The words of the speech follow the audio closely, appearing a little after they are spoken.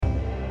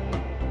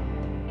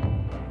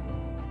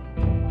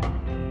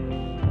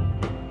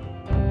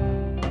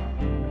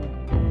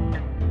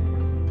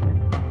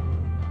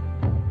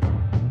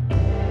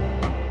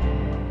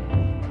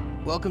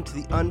Welcome to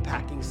the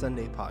Unpacking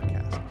Sunday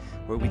podcast,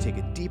 where we take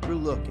a deeper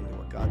look into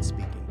what God's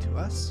speaking to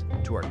us,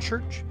 to our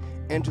church,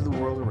 and to the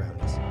world around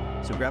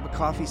us. So grab a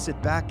coffee,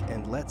 sit back,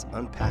 and let's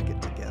unpack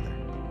it together.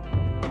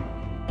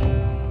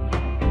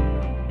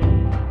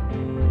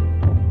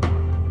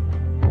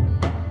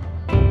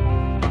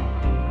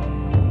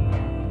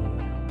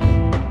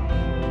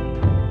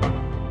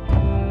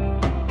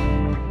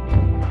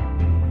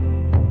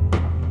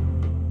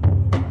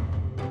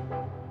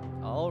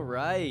 All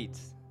right.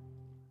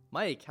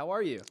 Mike, how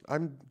are you?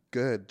 I'm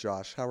good,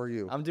 Josh. How are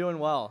you? I'm doing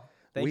well.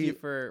 Thank you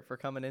for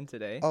coming in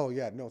today. Oh,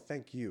 yeah. No,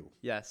 thank you.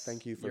 Yes.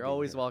 Thank you for You're being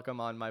always here. welcome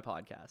on my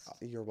podcast.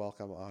 You're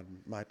welcome on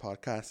my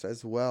podcast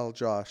as well,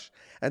 Josh.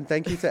 And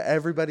thank you to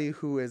everybody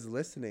who is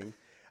listening.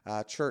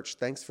 Church,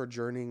 thanks for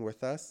journeying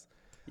with us.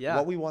 Yeah.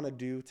 What we want to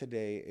do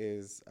today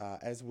is,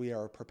 as we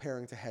are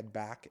preparing to head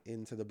back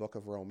into the book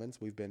of Romans,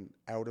 we've been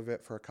out of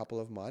it for a couple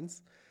of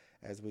months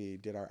as we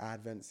did our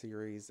Advent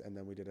series, and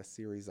then we did a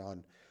series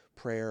on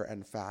prayer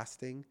and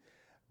fasting.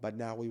 But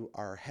now we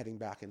are heading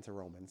back into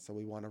Romans. So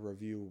we want to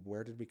review,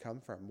 where did we come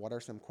from? What are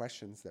some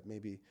questions that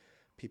maybe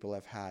people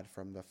have had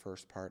from the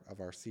first part of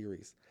our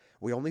series?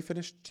 We only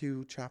finished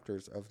 2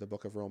 chapters of the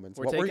book of Romans.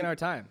 We're taking our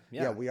time.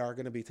 Yeah, we are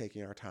going to be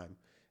taking our time.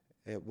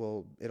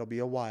 It'll be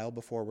a while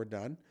before we're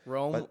done.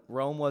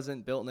 Rome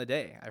wasn't built in a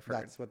day, I've heard.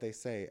 That's what they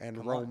say. And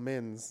Come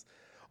Romans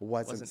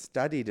wasn't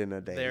studied in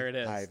a day there it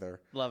is.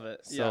 either. Love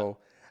it. So,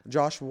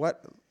 Josh,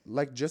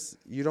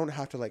 you don't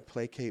have to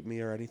placate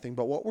me or anything,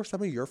 but what were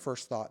some of your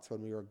first thoughts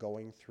when we were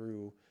going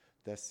through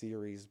the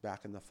series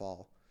back in the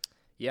fall?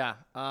 Yeah.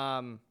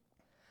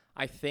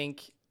 I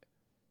think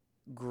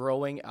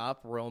growing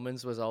up,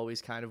 Romans was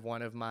always kind of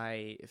one of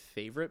my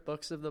favorite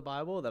books of the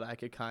Bible that I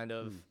could kind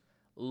of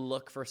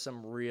look for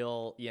some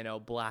real,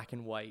 black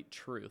and white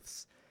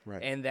truths.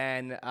 Right. And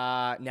then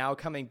now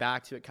coming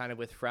back to it kind of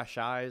with fresh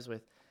eyes,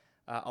 with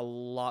a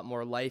lot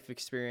more life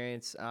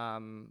experience,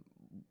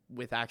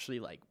 with actually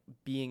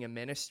being a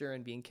minister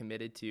and being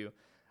committed to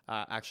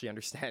actually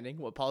understanding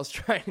what Paul's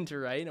trying to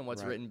write and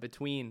what's written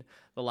between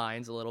the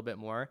lines a little bit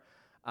more.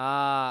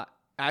 I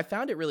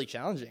found it really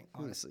challenging,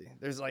 honestly.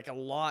 There's a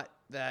lot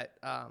that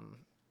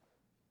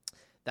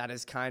that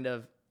is kind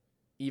of,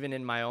 even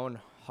in my own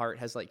heart,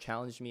 has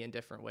challenged me in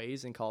different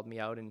ways and called me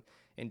out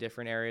in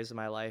different areas of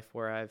my life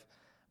where I've,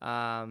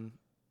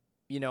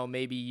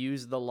 maybe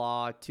used the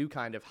law to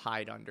kind of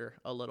hide under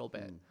a little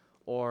bit,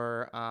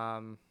 or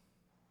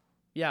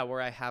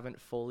where I haven't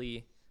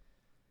fully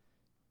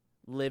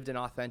lived an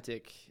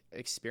authentic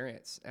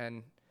experience.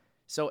 And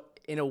so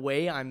in a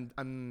way,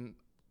 I'm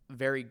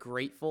very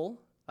grateful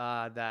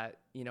that,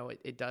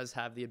 it does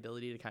have the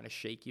ability to kind of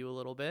shake you a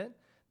little bit,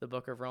 the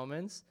book of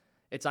Romans.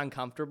 It's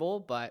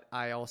uncomfortable, but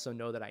I also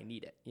know that I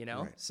need it,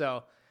 Right.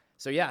 So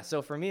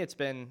for me, it's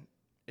been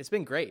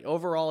great.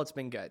 Overall, it's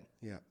been good.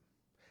 Yeah.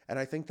 And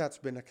I think that's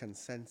been a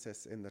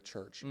consensus in the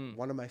church.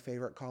 One of my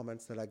favorite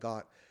comments that I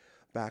got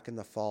back in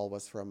the fall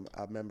was from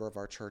a member of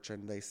our church,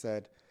 and they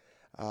said,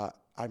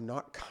 I'm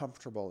not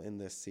comfortable in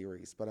this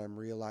series, but I'm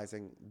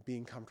realizing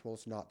being comfortable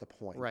is not the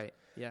point. Right.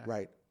 Yeah.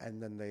 Right.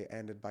 And then they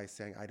ended by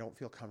saying, I don't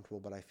feel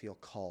comfortable, but I feel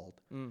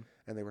called. And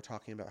they were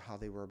talking about how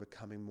they were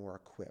becoming more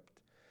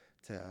equipped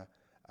to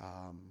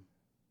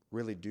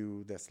really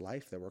do this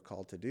life that we're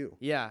called to do.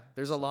 Yeah.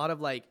 There's a lot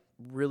of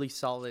really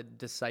solid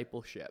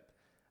discipleship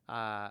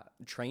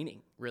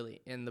training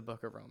really in the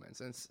book of Romans.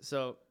 And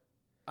so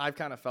I've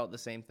kind of felt the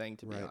same thing,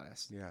 to be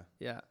honest. Yeah.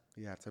 Yeah.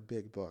 Yeah. It's a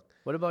big book.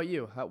 What about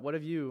you?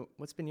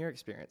 What's been your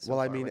experience? Well,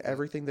 I mean,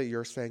 everything that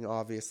you're saying,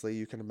 obviously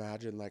you can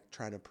imagine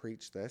trying to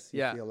preach this.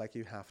 You feel like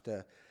you have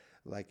to,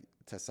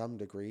 to some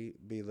degree,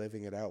 be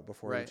living it out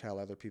before you tell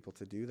other people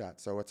to do that.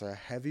 So it's a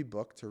heavy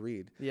book to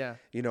read. Yeah.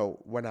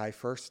 When I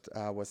first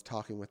was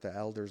talking with the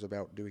elders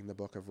about doing the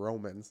book of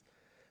Romans,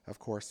 of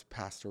course,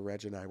 Pastor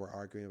Reg and I were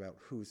arguing about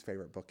whose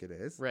favorite book it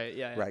is. Right,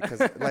 yeah. Right,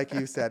 because like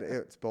you said,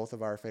 it's both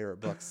of our favorite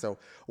books. So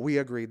we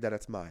agreed that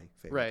it's my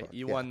favorite book.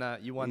 You won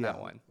that. You won that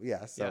one.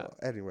 Yeah,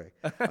 anyway.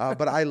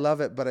 But I love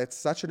it. But it's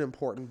such an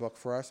important book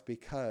for us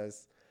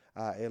because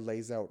it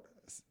lays out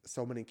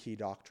so many key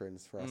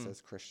doctrines for us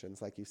as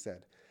Christians, like you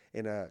said,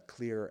 in a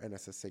clear and a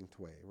succinct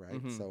way,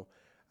 right? So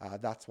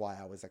that's why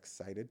I was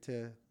excited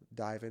to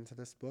dive into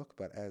this book.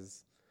 But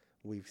as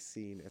we've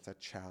seen, it's a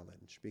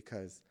challenge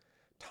because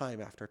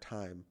time after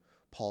time,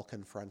 Paul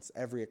confronts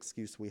every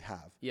excuse we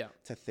have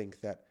to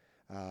think that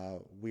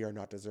we are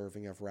not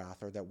deserving of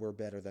wrath, or that we're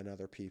better than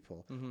other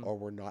people, or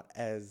we're not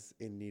as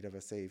in need of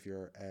a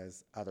savior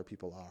as other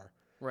people are.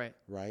 Right.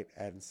 Right.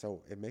 And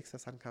so it makes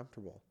us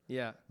uncomfortable.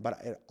 Yeah. But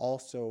it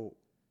also,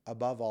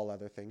 above all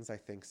other things, I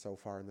think so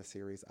far in the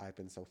series, I've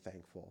been so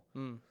thankful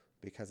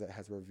because it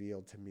has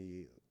revealed to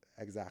me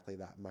exactly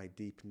that, my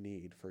deep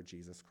need for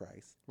Jesus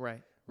Christ.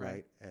 Right.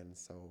 And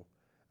so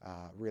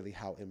really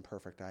how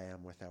imperfect I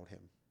am without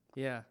him.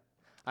 Yeah.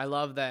 I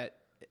love that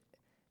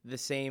the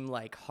same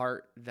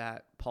heart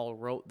that Paul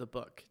wrote the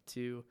book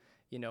to,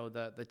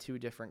 the 2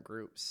 different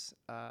groups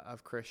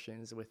of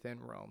Christians within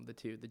Rome,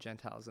 the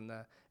Gentiles and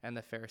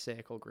the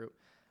Pharisaical group.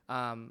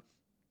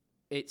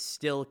 it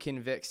still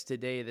convicts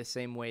today the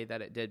same way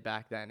that it did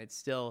back then. It's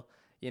still,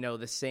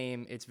 the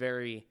same. It's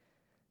very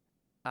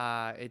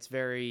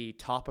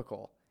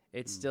topical.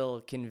 It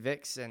still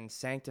convicts and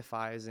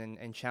sanctifies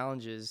and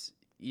challenges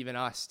even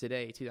us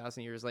today,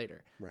 2,000 years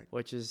later. Right.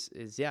 Which is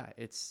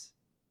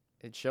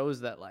it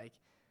shows that like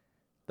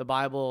the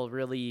Bible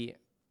really.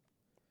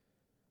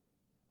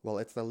 Well,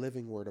 it's the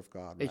living word of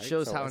God. Right? It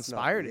shows how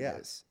inspired it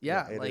is.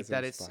 Yeah, it is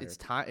that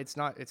inspired. it's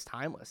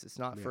timeless. It's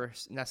not for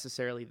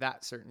necessarily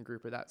that certain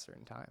group or that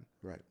certain time.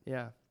 Right.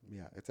 Yeah.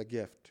 Yeah, it's a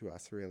gift to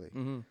us, really.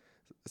 Mm-hmm.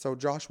 So,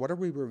 Josh, what are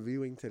we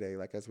reviewing today?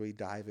 Like as we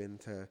dive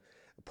into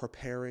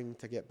preparing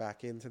to get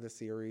back into the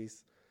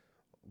series,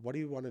 what do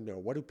you want to know?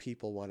 What do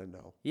people want to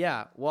know?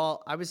 Yeah.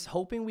 Well, I was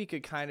hoping we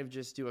could kind of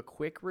just do a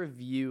quick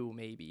review,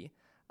 maybe.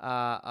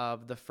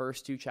 Of the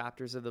first 2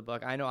 chapters of the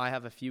book. I know I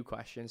have a few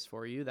questions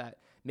for you that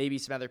maybe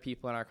some other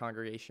people in our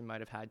congregation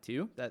might have had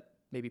too, that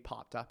maybe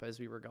popped up as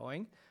we were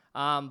going.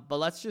 But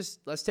let's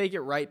take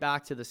it right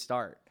back to the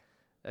start.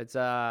 It's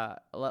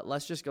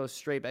let's just go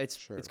straight.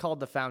 It's called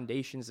The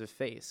Foundations of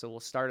Faith. So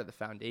we'll start at the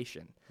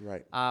foundation.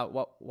 Right.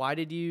 Why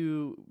did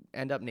you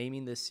end up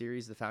naming this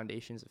series The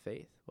Foundations of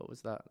Faith? What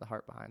was the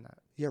heart behind that?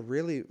 Yeah,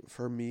 really,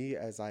 for me,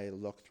 as I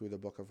look through the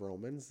book of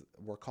Romans,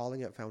 we're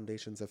calling it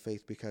Foundations of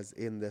Faith because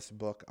in this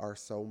book are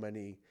so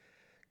many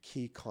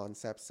key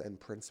concepts and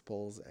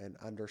principles and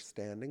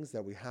understandings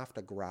that we have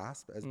to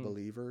grasp as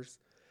believers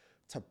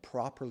to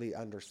properly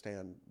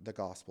understand the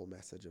gospel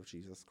message of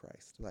Jesus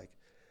Christ. Like,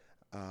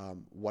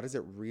 what does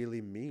it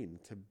really mean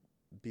to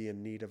be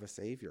in need of a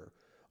savior?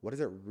 What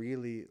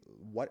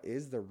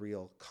is the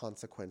real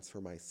consequence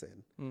for my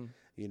sin?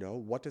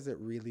 What does it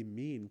really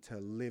mean to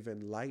live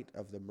in light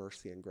of the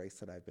mercy and grace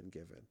that I've been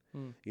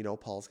given?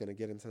 Paul's going to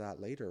get into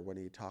that later when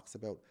he talks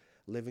about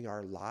living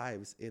our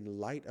lives in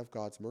light of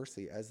God's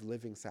mercy as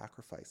living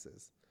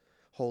sacrifices,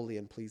 holy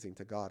and pleasing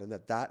to God, and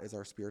that is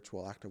our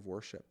spiritual act of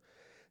worship.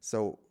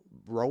 So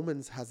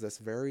Romans has this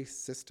very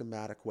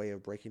systematic way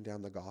of breaking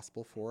down the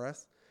gospel for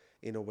us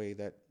in a way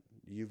that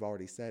you've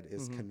already said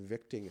is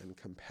convicting and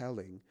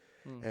compelling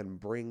and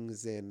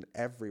brings in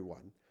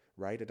everyone,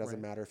 right? It doesn't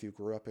matter if you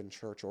grew up in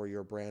church or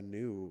you're brand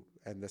new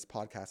and this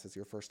podcast is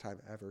your first time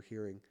ever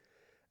hearing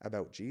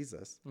about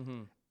Jesus.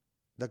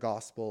 The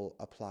gospel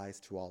applies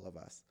to all of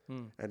us,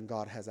 and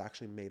God has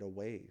actually made a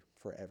way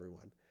for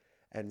everyone.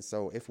 And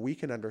so if we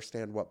can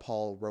understand what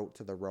Paul wrote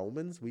to the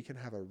Romans, we can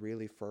have a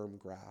really firm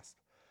grasp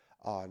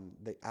on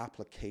the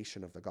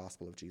application of the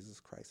gospel of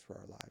Jesus Christ for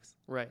our lives.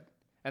 Right.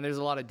 And there's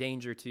a lot of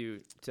danger to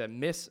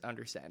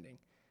misunderstanding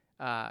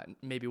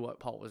maybe what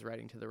Paul was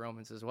writing to the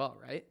Romans as well,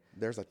 right?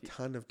 There's a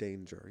ton of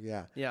danger,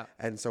 yeah. Yeah.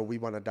 And so we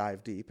want to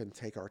dive deep and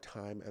take our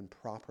time and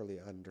properly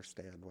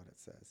understand what it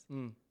says.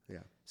 Yeah.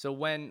 So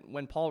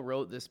when Paul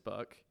wrote this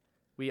book,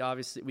 we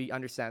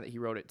understand that he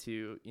wrote it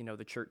to,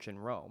 the church in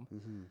Rome.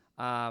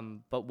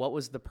 But what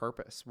was the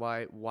purpose?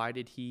 Why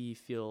did he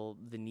feel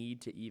the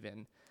need to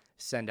even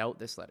send out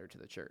this letter to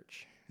the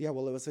church? Yeah,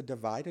 well, it was a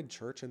divided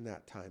church in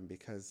that time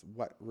because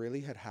what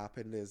really had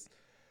happened is,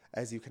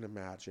 as you can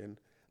imagine,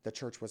 the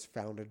church was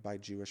founded by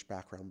Jewish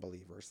background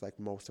believers, like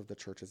most of the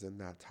churches in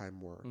that time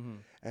were.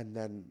 And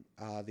then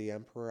the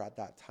emperor at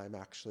that time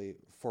actually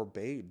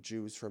forbade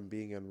Jews from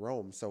being in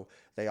Rome. So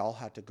they all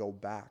had to go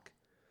back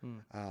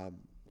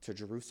to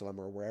Jerusalem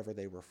or wherever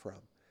they were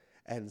from.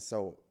 And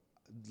so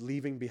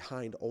leaving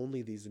behind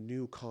only these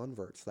new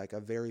converts, like a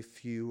very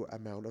few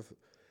amount of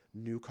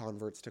new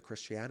converts to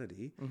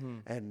Christianity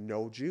and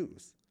no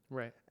Jews.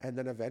 Right. And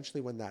then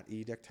eventually when that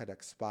edict had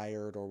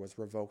expired or was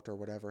revoked or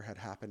whatever had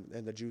happened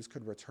and the Jews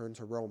could return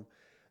to Rome,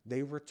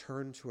 they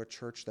returned to a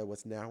church that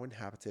was now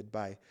inhabited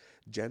by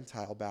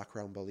Gentile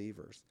background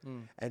believers.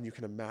 And you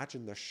can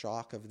imagine the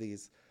shock of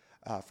these,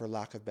 for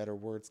lack of better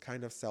words,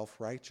 kind of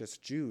self-righteous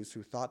Jews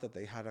who thought that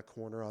they had a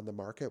corner on the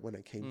market when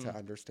it came to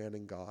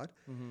understanding God.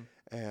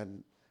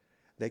 And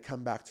they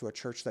come back to a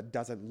church that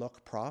doesn't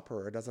look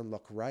proper or doesn't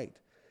look right.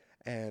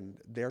 And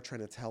they're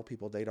trying to tell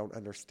people they don't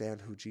understand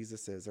who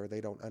Jesus is or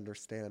they don't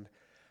understand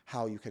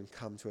how you can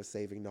come to a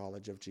saving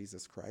knowledge of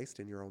Jesus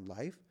Christ in your own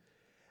life.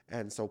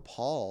 And so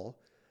Paul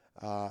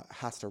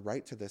has to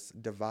write to this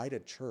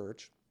divided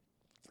church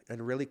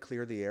and really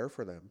clear the air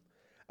for them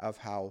of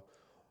how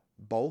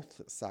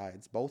both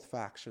sides, both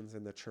factions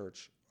in the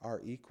church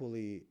are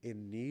equally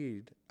in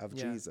need of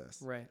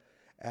Jesus. Right.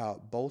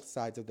 Both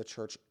sides of the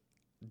church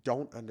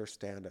don't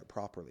understand it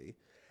properly.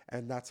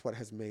 And that's what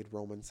has made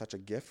Romans such a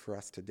gift for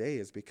us today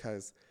is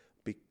because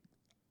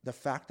the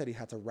fact that he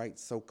had to write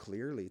so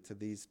clearly to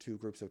these two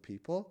groups of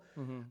people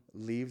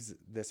leaves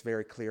this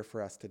very clear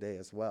for us today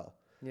as well.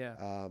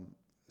 Yeah.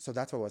 So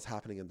that's what was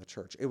happening in the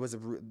church.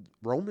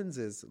 Romans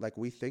is like,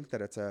 we think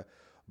that it's a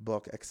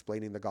book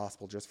explaining the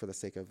gospel just for the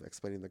sake of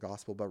explaining the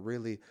gospel, but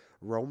really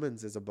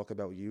Romans is a book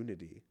about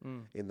unity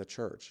in the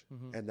church,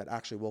 and that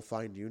actually we'll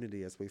find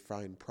unity as we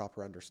find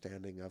proper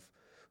understanding of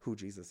who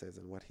Jesus is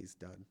and what he's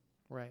done.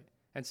 Right.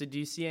 And so do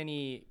you see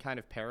any kind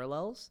of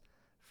parallels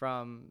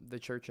from the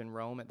church in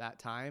Rome at that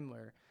time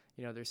where,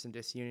 there's some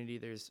disunity.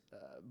 There's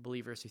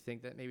believers who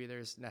think that maybe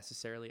there's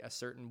necessarily a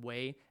certain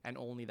way and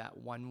only that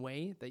one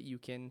way that you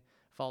can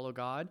follow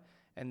God.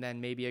 And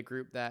then maybe a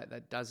group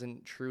that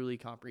doesn't truly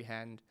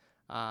comprehend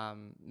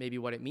maybe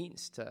what it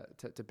means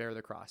to bear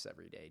the cross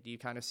every day. Do you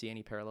kind of see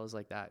any parallels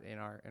like that in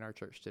our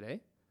church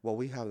today? Well,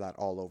 we have that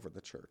all over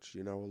the church,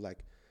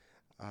 like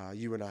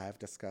you and I have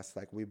discussed,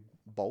 like we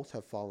both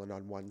have fallen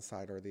on one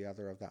side or the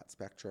other of that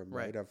spectrum,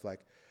 right? Of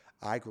like,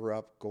 I grew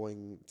up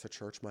going to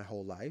church my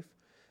whole life.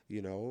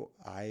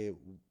 I,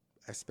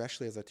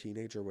 especially as a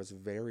teenager, was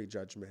very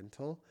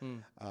judgmental.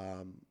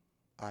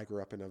 I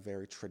grew up in a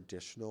very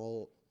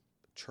traditional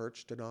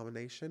church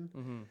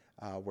denomination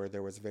where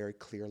there was very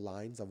clear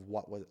lines of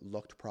what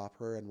looked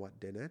proper and what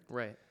didn't.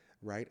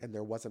 Right. And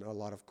there wasn't a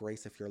lot of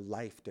grace if your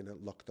life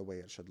didn't look the way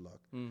it should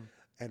look.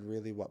 And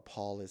really what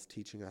Paul is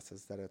teaching us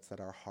is that it's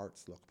that our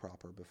hearts look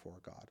proper before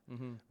God,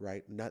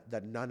 right?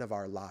 That none of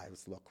our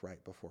lives look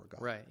right before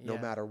God, no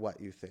matter what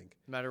you think.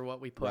 No matter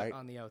what we put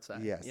on the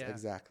outside. Yes,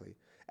 exactly.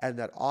 And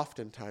that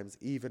oftentimes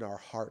even our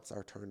hearts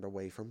are turned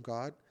away from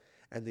God.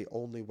 And the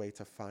only way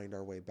to find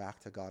our way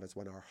back to God is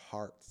when our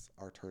hearts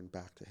are turned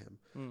back to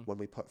him, when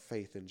we put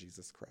faith in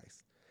Jesus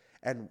Christ.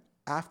 And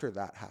after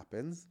that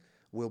happens,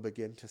 we'll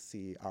begin to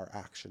see our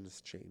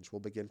actions change. We'll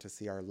begin to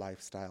see our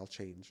lifestyle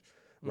change,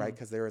 right?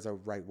 Because there is a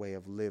right way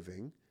of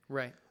living,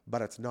 right?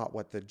 But it's not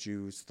what the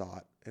Jews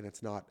thought. And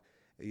it's not,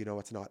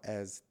 it's not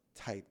as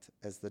tight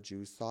as the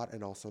Jews thought,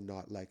 and also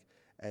not like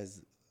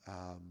as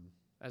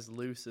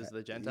loose as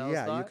the Gentiles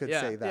thought. Yeah, you could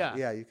say that.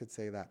 Yeah, you could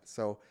say that.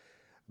 So,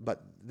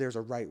 but there's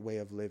a right way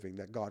of living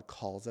that God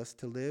calls us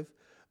to live,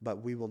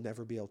 but we will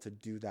never be able to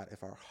do that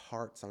if our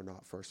hearts are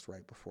not first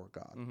right before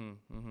God.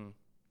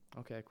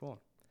 Okay,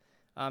 cool.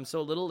 So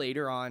a little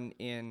later on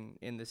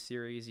in the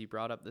series, you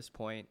brought up this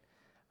point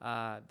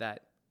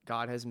that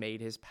God has made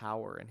his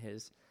power and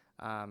his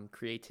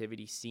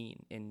creativity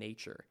seen in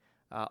nature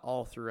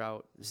all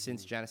throughout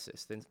since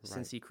Genesis,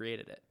 since he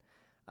created it.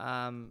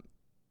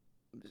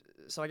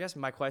 So I guess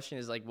my question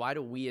is, like, why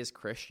do we as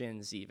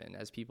Christians, even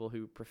as people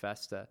who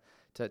profess to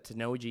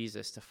know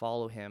Jesus, to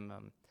follow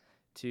him,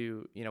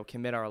 to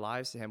commit our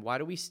lives to him, why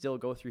do we still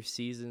go through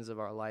seasons of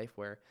our life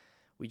where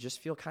we just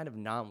feel kind of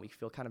numb, we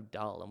feel kind of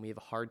dull, and we have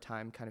a hard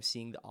time kind of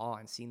seeing the awe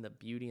and seeing the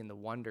beauty and the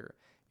wonder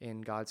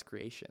in God's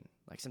creation?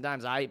 Like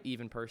sometimes I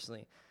even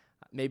personally,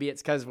 maybe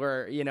it's because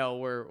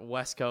we're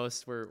West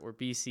Coast, we're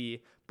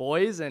BC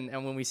boys, and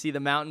when we see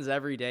the mountains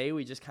every day,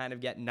 we just kind of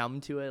get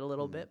numb to it a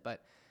little bit.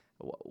 But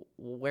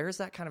where's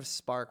that kind of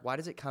spark? Why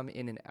does it come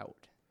in and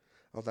out?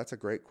 Oh, that's a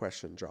great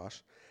question,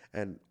 Josh.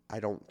 And I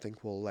don't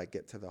think we'll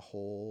get to the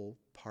whole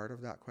part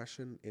of that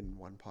question in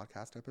one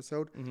podcast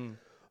episode.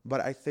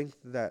 But I think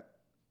that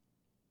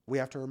we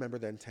have to remember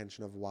the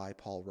intention of why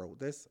Paul wrote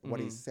this. What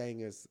he's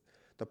saying is,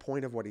 the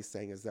point of what he's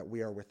saying is that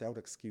we are without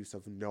excuse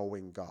of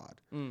knowing God,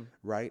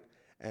 right?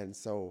 And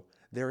so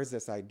there is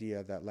this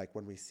idea that like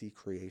when we see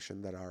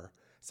creation, that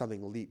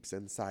something leaps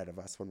inside of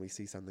us when we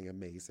see something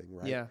amazing,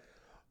 right? Yeah.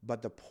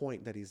 But the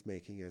point that he's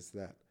making is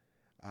that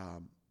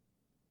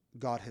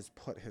God has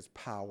put his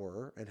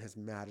power and his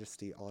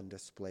majesty on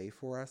display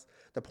for us.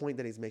 The point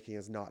that he's making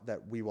is not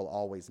that we will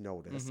always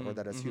notice or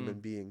that as human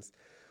beings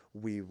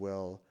we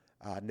will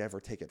never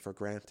take it for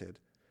granted,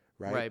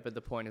 right? Right, but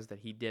the point is that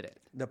he did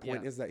it. The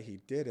point is that he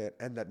did it,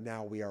 and that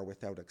now we are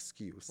without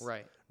excuse.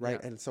 Right. Right.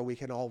 Yeah. And so we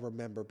can all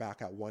remember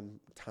back at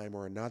one time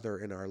or another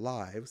in our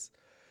lives,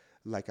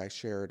 like I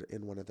shared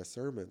in one of the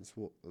sermons,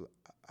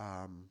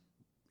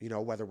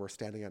 whether we're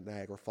standing at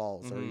Niagara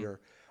Falls or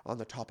you're on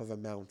the top of a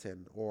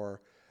mountain,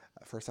 or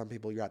for some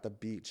people you're at the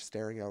beach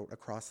staring out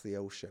across the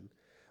ocean.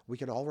 We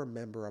can all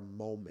remember a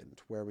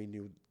moment where we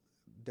knew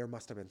there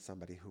must have been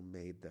somebody who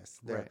made this.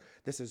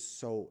 This is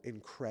so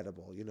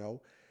incredible,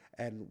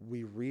 and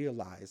we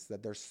realize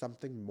that there's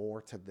something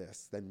more to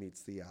this than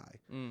meets the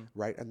eye,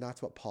 right? And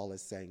that's what Paul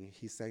is saying.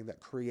 He's saying that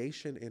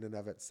creation in and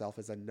of itself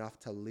is enough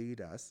to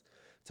lead us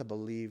to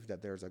believe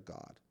that there's a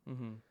God,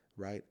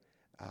 right?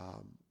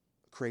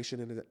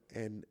 Creation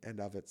in and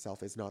of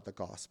itself is not the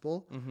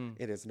gospel.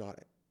 It is not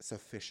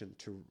sufficient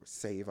to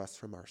save us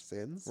from our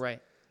sins,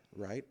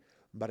 right?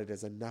 But it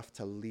is enough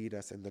to lead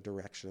us in the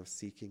direction of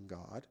seeking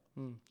God.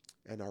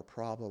 And our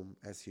problem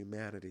as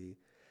humanity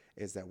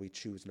is that we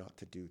choose not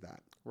to do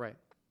that. Right.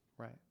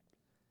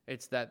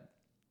 It's that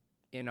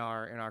in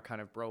our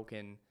kind of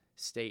broken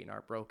state, in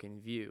our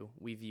broken view,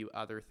 we view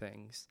other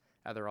things,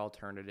 other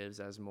alternatives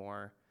as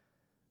more,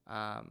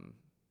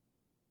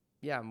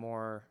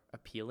 more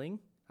appealing,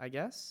 I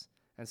guess.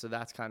 And so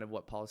that's kind of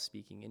what Paul's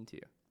speaking into.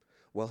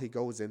 Well, he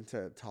goes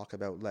into talk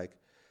about like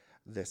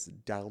this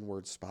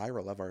downward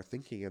spiral of our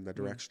thinking in the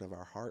direction of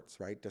our hearts,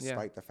 right?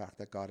 Despite the fact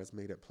that God has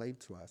made it plain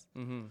to us.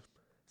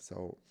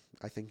 So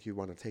I think you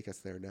want to take us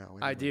there now.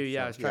 Anyway. I do,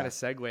 yeah. I was trying to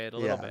segue it a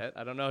little bit.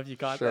 I don't know if you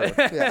caught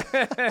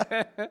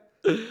that.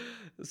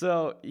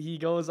 So he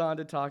goes on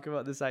to talk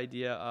about this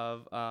idea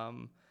of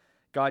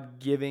God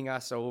giving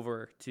us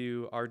over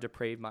to our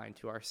depraved mind,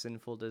 to our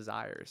sinful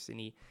desires.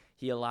 And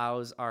he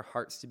allows our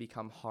hearts to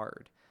become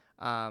hard.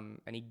 And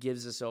he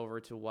gives us over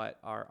to what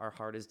our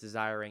heart is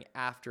desiring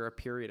after a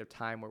period of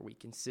time where we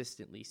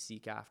consistently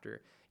seek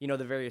after, the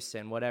various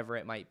sin, whatever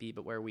it might be,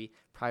 but where we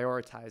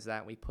prioritize that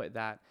and we put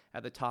that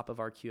at the top of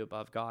our queue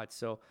above God.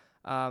 So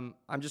I'm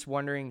just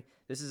wondering,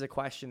 this is a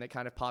question that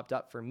kind of popped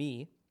up for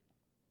me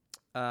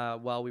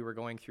while we were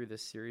going through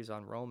this series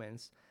on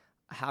Romans.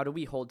 How do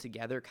we hold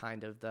together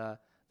kind of the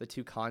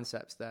two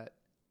concepts that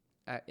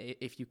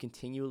if you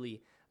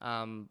continually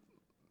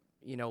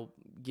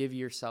give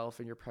yourself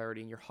and your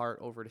priority and your heart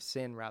over to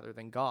sin rather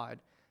than God,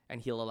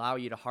 and he'll allow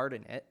you to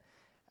harden it.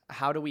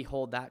 How do we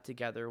hold that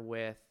together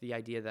with the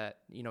idea that,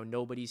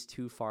 nobody's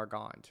too far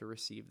gone to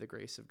receive the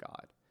grace of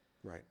God?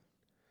 Right.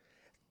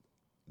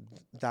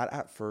 That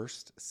at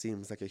first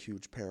seems like a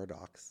huge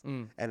paradox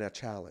and a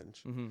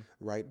challenge,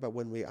 right? But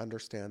when we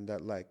understand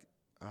that,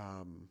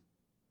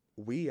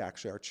 we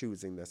actually are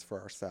choosing this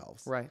for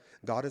ourselves. Right.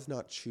 God is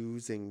not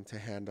choosing to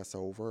hand us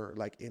over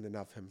in and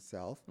of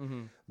himself,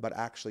 but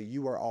actually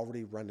you are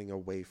already running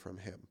away from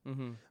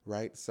him,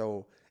 right?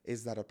 So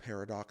is that a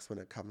paradox when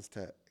it comes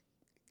to,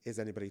 is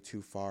anybody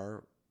too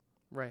far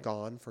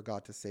gone for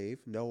God to save?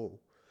 No.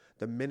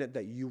 The minute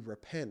that you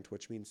repent,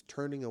 which means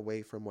turning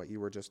away from what you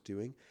were just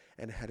doing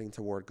and heading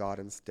toward God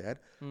instead,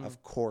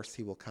 of course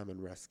he will come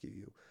and rescue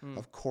you.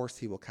 Of course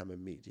he will come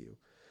and meet you.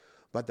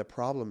 But the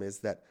problem is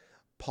that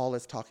Paul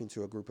is talking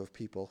to a group of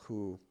people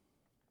who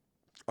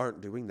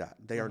aren't doing that.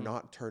 They are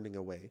not turning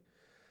away.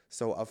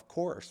 So of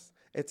course,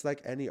 it's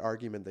like any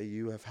argument that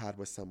you have had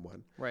with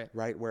someone,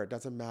 right? Where it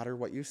doesn't matter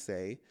what you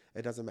say.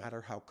 It doesn't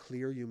matter how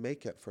clear you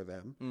make it for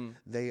them.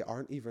 They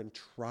aren't even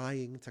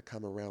trying to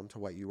come around to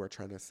what you are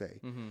trying to say.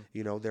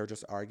 They're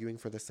just arguing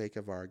for the sake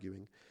of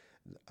arguing.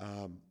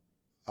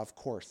 Of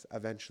course,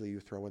 eventually you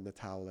throw in the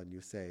towel and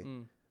you say,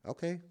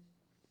 okay,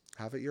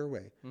 have it your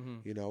way.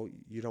 You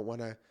don't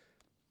want to,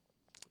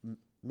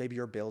 maybe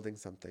you're building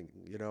something,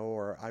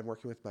 or I'm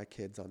working with my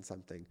kids on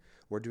something.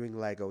 We're doing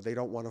Lego. They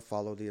don't want to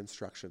follow the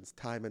instructions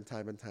time and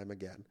time and time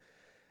again.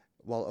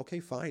 Well, okay,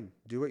 fine.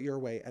 Do it your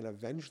way. And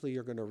eventually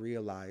you're going to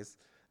realize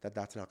that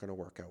that's not going to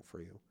work out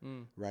for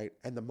you, right?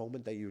 And the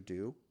moment that you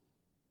do,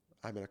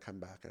 I'm going to come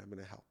back and I'm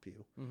going to help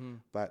you.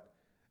 But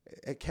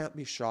it can't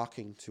be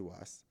shocking to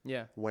us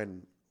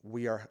when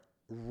we are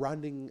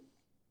running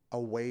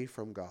away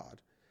from God.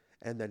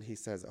 And then he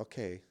says,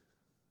 okay,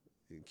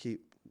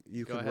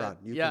 you can run.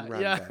 You can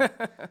run. Then,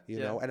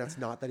 and it's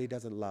not that he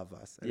doesn't love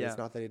us. And it's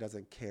not that he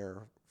doesn't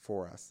care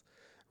for us,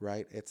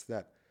 right? It's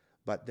that,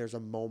 but there's a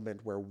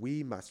moment where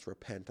we must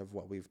repent of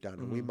what we've done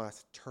and we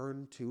must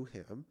turn to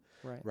him,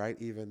 right?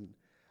 Even,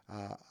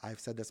 I've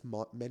said this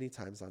many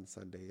times on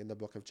Sunday in the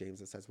book of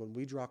James. It says, when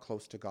we draw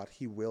close to God,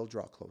 he will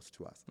draw close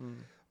to us.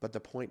 But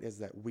the point is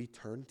that we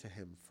turn to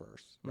him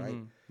first, right?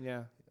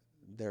 Yeah.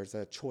 There's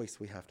a choice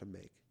we have to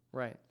make.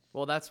 Right.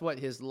 Well, that's what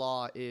his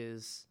law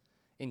is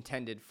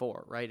intended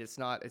for, right? It's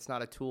not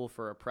a tool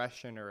for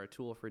oppression or a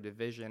tool for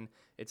division.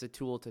 It's a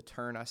tool to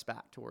turn us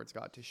back towards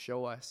God, to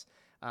show us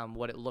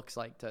what it looks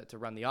like to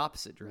run the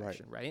opposite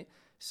direction, right?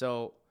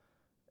 So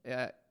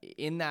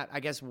in that, I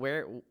guess,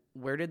 where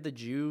did the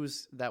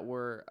Jews that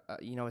were,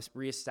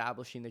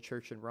 reestablishing the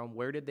church in Rome,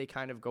 where did they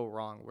kind of go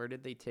wrong? Where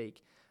did they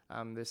take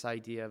this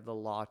idea of the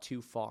law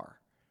too far?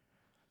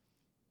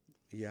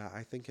 Yeah,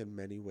 I think in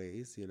many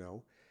ways,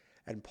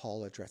 and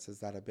Paul addresses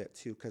that a bit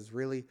too, because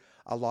really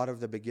a lot of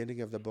the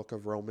beginning of the book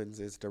of Romans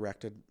is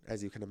directed,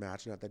 as you can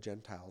imagine, at the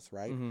Gentiles,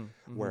 right?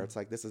 Where it's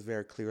like, this is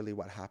very clearly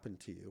what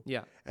happened to you.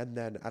 Yeah. And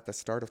then at the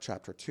start of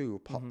chapter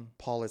 2,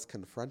 Paul is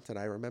confronted.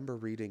 I remember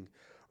reading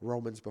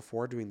Romans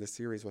before doing the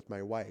series with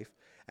my wife,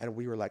 and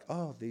we were like,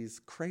 oh, these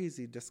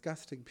crazy,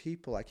 disgusting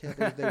people. I can't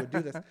believe they would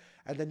do this.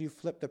 And then you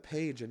flip the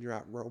page and you're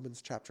at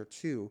Romans chapter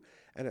 2,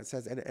 and it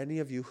says, and any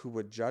of you who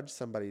would judge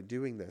somebody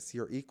doing this,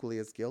 you're equally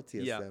as guilty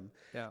as them,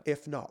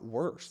 if not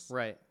worse.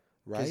 Right.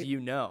 Right? Because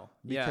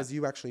Because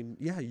you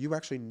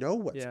actually know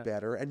what's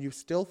better, and you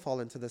still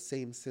fall into the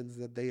same sins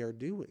that they are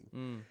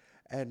doing.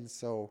 And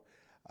so,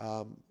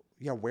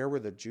 where were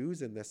the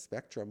Jews in this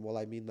spectrum? Well,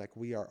 I mean,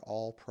 we are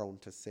all prone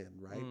to sin,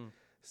 right?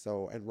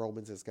 So, and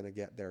Romans is going to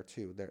get there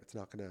too. It's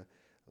not going to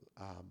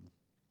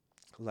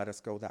let us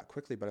go that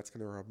quickly, but it's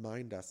going to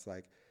remind us,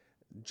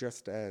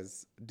 just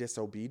as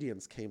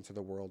disobedience came to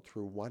the world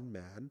through one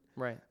man,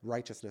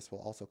 righteousness will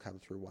also come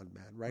through one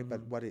man, right?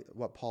 But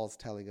what Paul's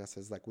telling us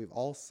is we've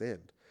all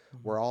sinned.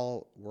 We're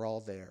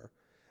all there.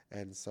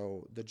 And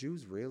so the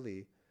Jews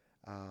really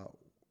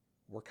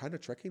were kind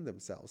of tricking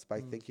themselves by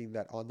thinking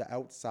that on the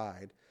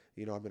outside,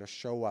 I'm going to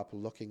show up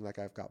looking like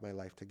I've got my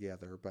life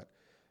together, but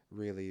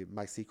really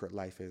my secret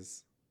life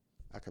is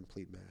a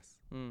complete mess.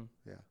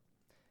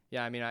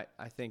 Yeah. I mean,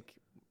 I think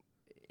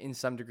in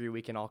some degree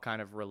we can all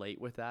kind of relate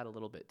with that a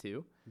little bit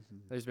too.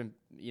 There's been,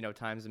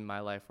 times in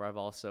my life where I've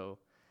also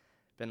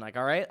been like,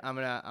 all right, I'm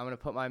going to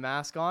put my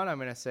mask on. I'm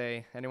going to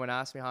say, anyone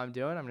asks me how I'm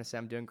doing, I'm going to say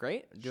I'm doing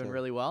great, doing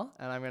really well.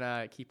 And I'm going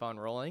to keep on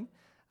rolling.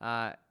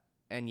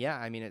 And yeah,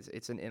 I mean,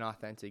 it's an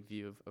inauthentic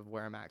view of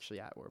where I'm actually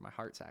at, where my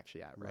heart's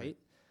actually at. Right.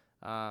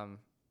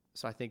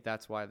 So I think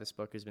that's why this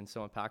book has been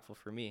so impactful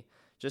for me.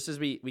 Just as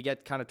we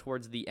get kind of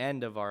towards the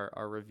end of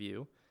our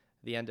review,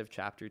 the end of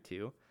chapter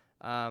 2.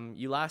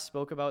 You last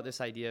spoke about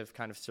this idea of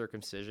kind of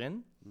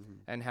circumcision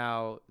and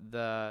how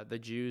the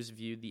Jews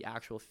viewed the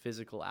actual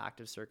physical act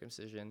of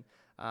circumcision.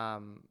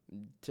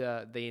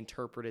 They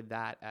interpreted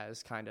that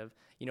as kind of,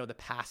 the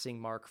passing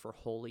mark for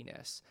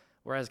holiness,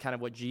 whereas kind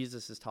of what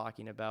Jesus is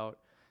talking about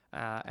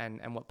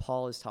and what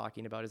Paul is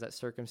talking about is that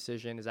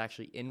circumcision is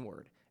actually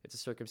inward. It's a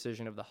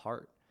circumcision of the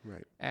heart.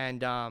 Right.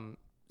 And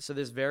so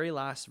this very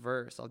last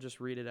verse, I'll just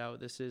read it out.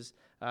 This is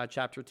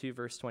chapter 2,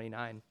 verse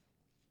 29.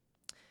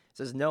 It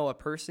says, "No, a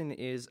person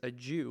is a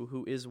Jew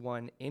who is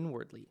one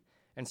inwardly,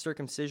 and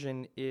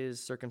circumcision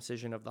is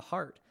circumcision of the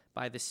heart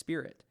by the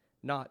Spirit,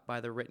 not by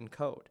the written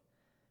code.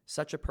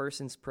 Such a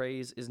person's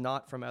praise is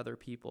not from other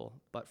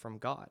people, but from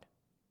God."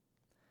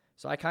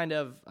 So I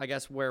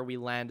guess where we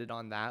landed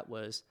on that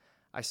was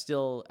I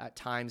still at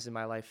times in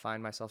my life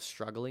find myself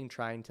struggling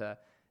trying to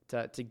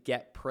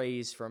get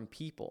praise from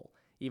people,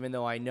 even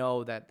though I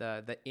know that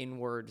the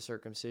inward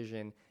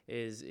circumcision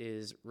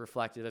is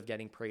reflective of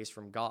getting praise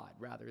from God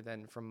rather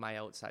than from my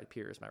outside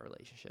peers, my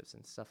relationships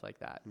and stuff like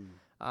that.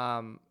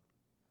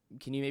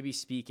 Can you maybe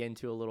speak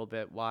into a little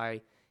bit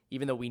why,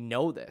 even though we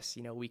know this,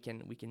 we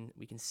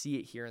can see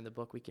it here in the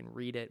book, we can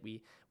read it,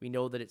 we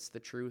know that it's the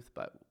truth,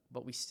 but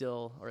we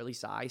still, or at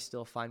least I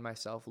still find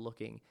myself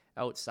looking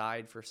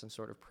outside for some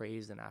sort of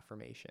praise and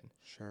affirmation.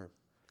 Sure.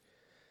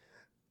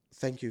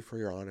 Thank you for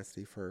your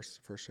honesty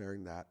first, for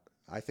sharing that.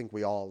 I think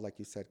we all, like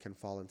you said, can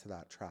fall into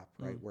that trap,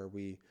 right? Where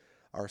we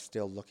are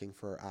still looking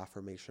for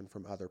affirmation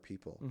from other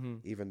people,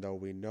 even though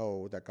we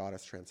know that God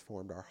has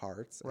transformed our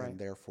hearts, and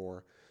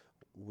therefore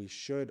we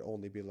should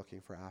only be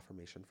looking for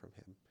affirmation from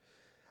him.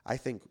 I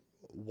think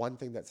one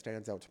thing that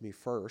stands out to me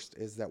first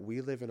is that we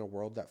live in a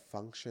world that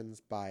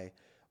functions by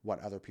what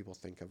other people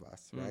think of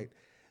us, right?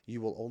 You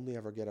will only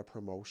ever get a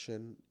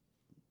promotion,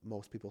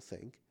 most people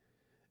think,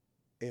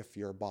 if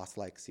your boss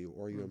likes you,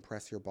 or you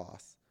impress your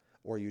boss,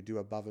 or you do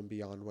above and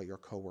beyond what your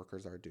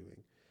coworkers are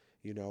doing.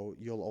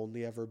 You'll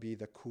only ever be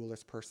the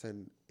coolest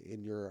person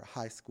in your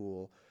high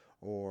school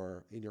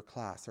or in your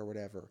class or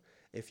whatever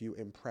if you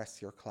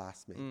impress your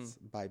classmates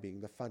by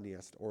being the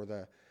funniest or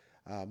the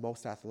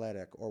most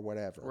athletic or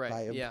whatever,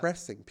 by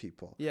impressing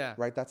people. Yeah.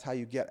 Right? That's how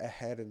you get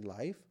ahead in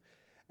life.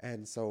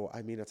 And so,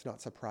 it's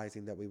not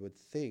surprising that we would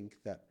think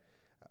that,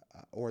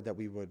 or that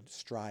we would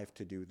strive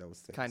to do those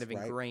things. Kind of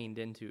ingrained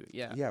into,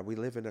 Yeah, we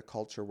live in a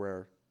culture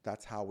where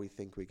that's how we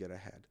think we get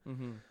ahead.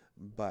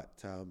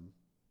 But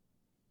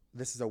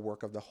this is a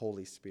work of the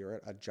Holy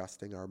Spirit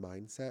adjusting our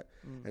mindset.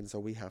 And so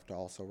we have to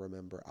also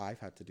remember, I've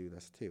had to do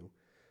this too.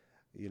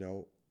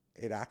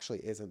 It actually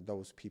isn't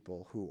those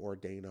people who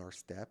ordain our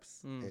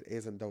steps. It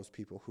isn't those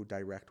people who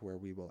direct where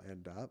we will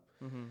end up.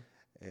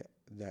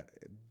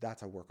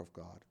 That's a work of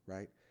God,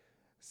 right?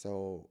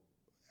 So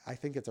I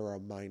think it's a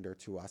reminder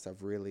to us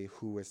of really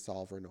who is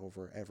sovereign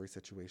over every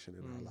situation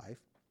in our life.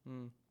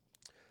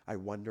 I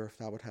wonder if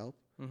that would help.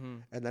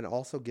 And then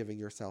also giving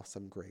yourself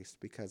some grace,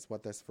 because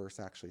what this verse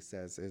actually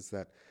says is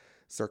that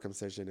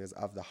circumcision is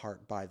of the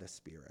heart by the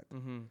Spirit,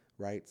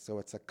 right? So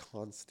it's a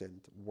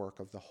constant work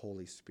of the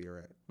Holy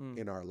Spirit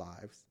in our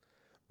lives,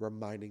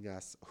 reminding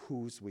us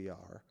whose we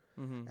are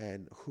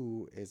and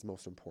who is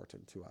most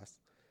important to us.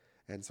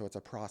 And so it's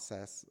a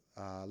process,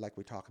 like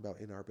we talk about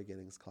in our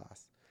beginnings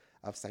class,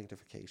 of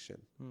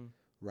sanctification,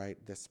 right?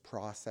 This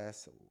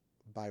process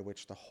by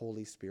which the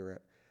Holy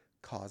Spirit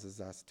causes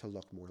us to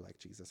look more like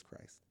Jesus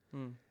Christ,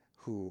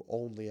 who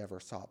only ever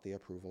sought the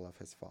approval of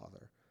his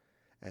Father.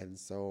 And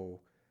so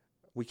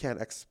we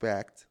can't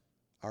expect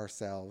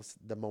ourselves,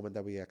 the moment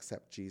that we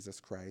accept Jesus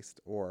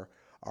Christ, or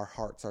our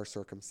hearts are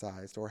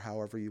circumcised, or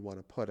however you want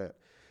to put it,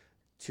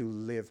 to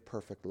live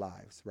perfect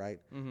lives, right?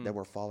 Then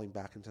we're falling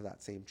back into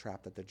that same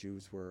trap that the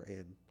Jews were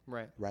in,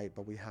 right?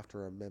 But we have to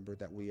remember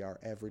that we are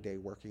every day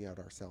working out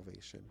our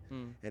salvation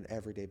and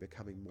every day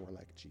becoming more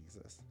like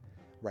Jesus,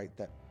 right?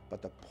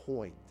 But the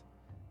point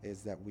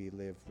is that we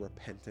live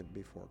repentant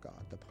before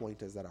God. The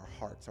point is that our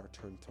hearts are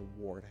turned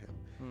toward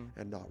him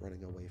and not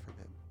running away from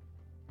him.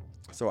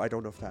 So I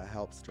don't know if that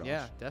helps, Josh.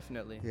 Yeah,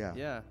 definitely.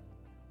 Yeah.